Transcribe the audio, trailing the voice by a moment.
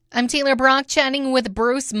I'm Taylor Brock chatting with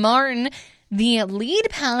Bruce Martin, the lead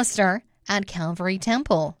pastor at Calvary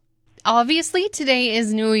Temple. Obviously, today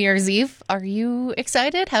is New Year's Eve. Are you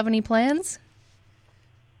excited? Have any plans?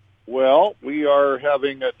 Well, we are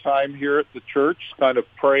having a time here at the church, kind of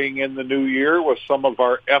praying in the new year with some of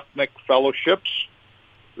our ethnic fellowships.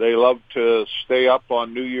 They love to stay up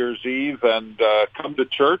on New Year's Eve and come to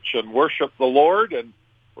church and worship the Lord, and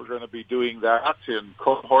we're going to be doing that in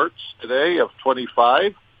cohorts today of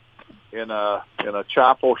 25 in a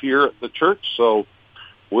chapel here at the church, so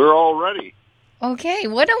we're all ready. Okay,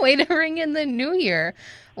 what a way to ring in the new year.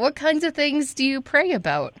 What kinds of things do you pray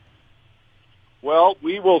about? Well,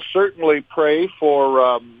 we will certainly pray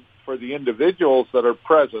for the individuals that are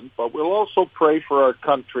present, but we'll also pray for our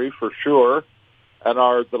country for sure, and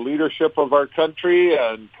the leadership of our country,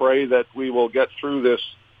 and pray that we will get through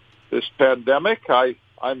this pandemic.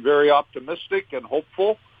 I'm very optimistic and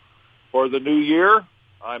hopeful for the new year.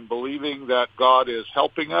 I'm believing that God is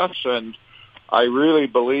helping us, and I really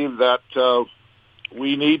believe that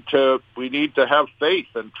we need to have faith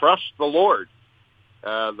and trust the Lord.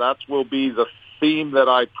 That will be the theme that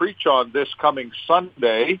I preach on this coming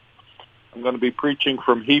Sunday. I'm going to be preaching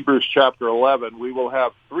from Hebrews chapter 11. We will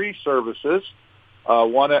have 3 services,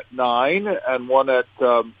 one at 9 and one at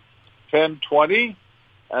 10:20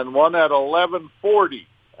 and one at 11:40.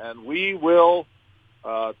 And we will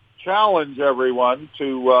challenge everyone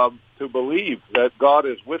to believe that God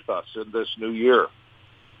is with us in this new year.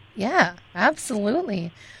 Yeah,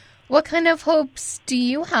 absolutely. What kind of hopes do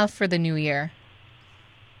you have for the new year?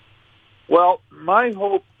 Well, my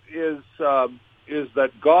hope is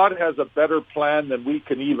that God has a better plan than we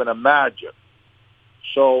can even imagine.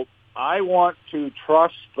 So I want to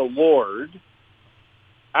trust the Lord,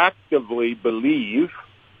 actively believe,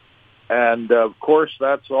 and of course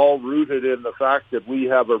that's all rooted in the fact that we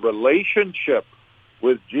have a relationship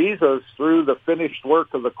with Jesus through the finished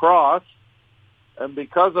work of the cross, and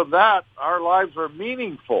because of that, our lives are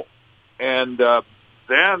meaningful. And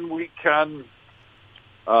then we can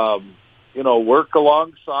work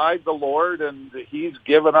alongside the Lord, and He's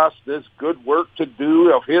given us this good work to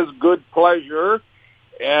do of His good pleasure,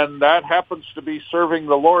 and that happens to be serving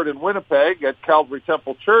the Lord in Winnipeg at Calvary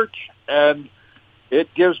Temple Church, and it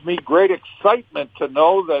gives me great excitement to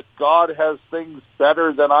know that God has things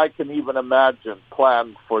better than I can even imagine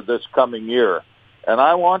planned for this coming year, and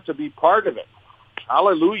I want to be part of it.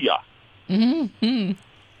 Hallelujah. Mm-hmm.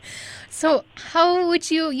 So how would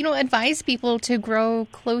you advise people to grow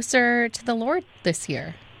closer to the Lord this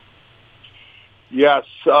year? Yes,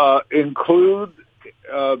 include,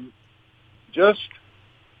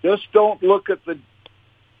 just don't look at the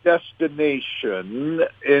destination.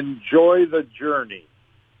 Enjoy the journey.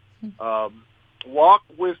 Walk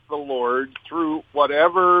with the Lord through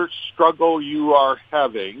whatever struggle you are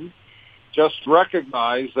having. Just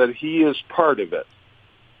recognize that He is part of it.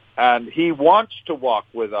 And He wants to walk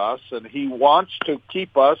with us, and He wants to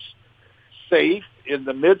keep us safe in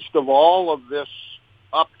the midst of all of this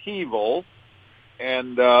upheaval.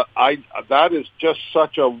 And that is just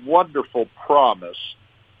such a wonderful promise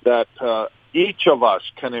that each of us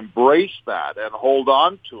can embrace that and hold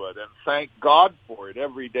on to it and thank God for it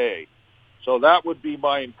every day. So that would be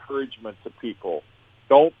my encouragement to people.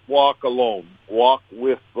 Don't walk alone. Walk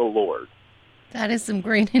with the Lord. That is some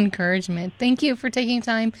great encouragement. Thank you for taking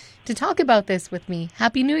time to talk about this with me.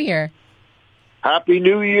 Happy New Year. Happy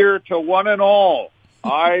New Year to one and all.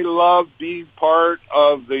 I love being part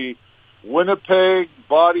of the Winnipeg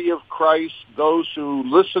body of Christ, those who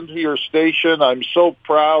listen to your station. I'm so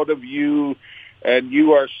proud of you, and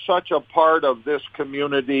you are such a part of this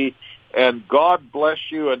community, and God bless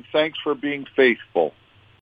you, and thanks for being faithful.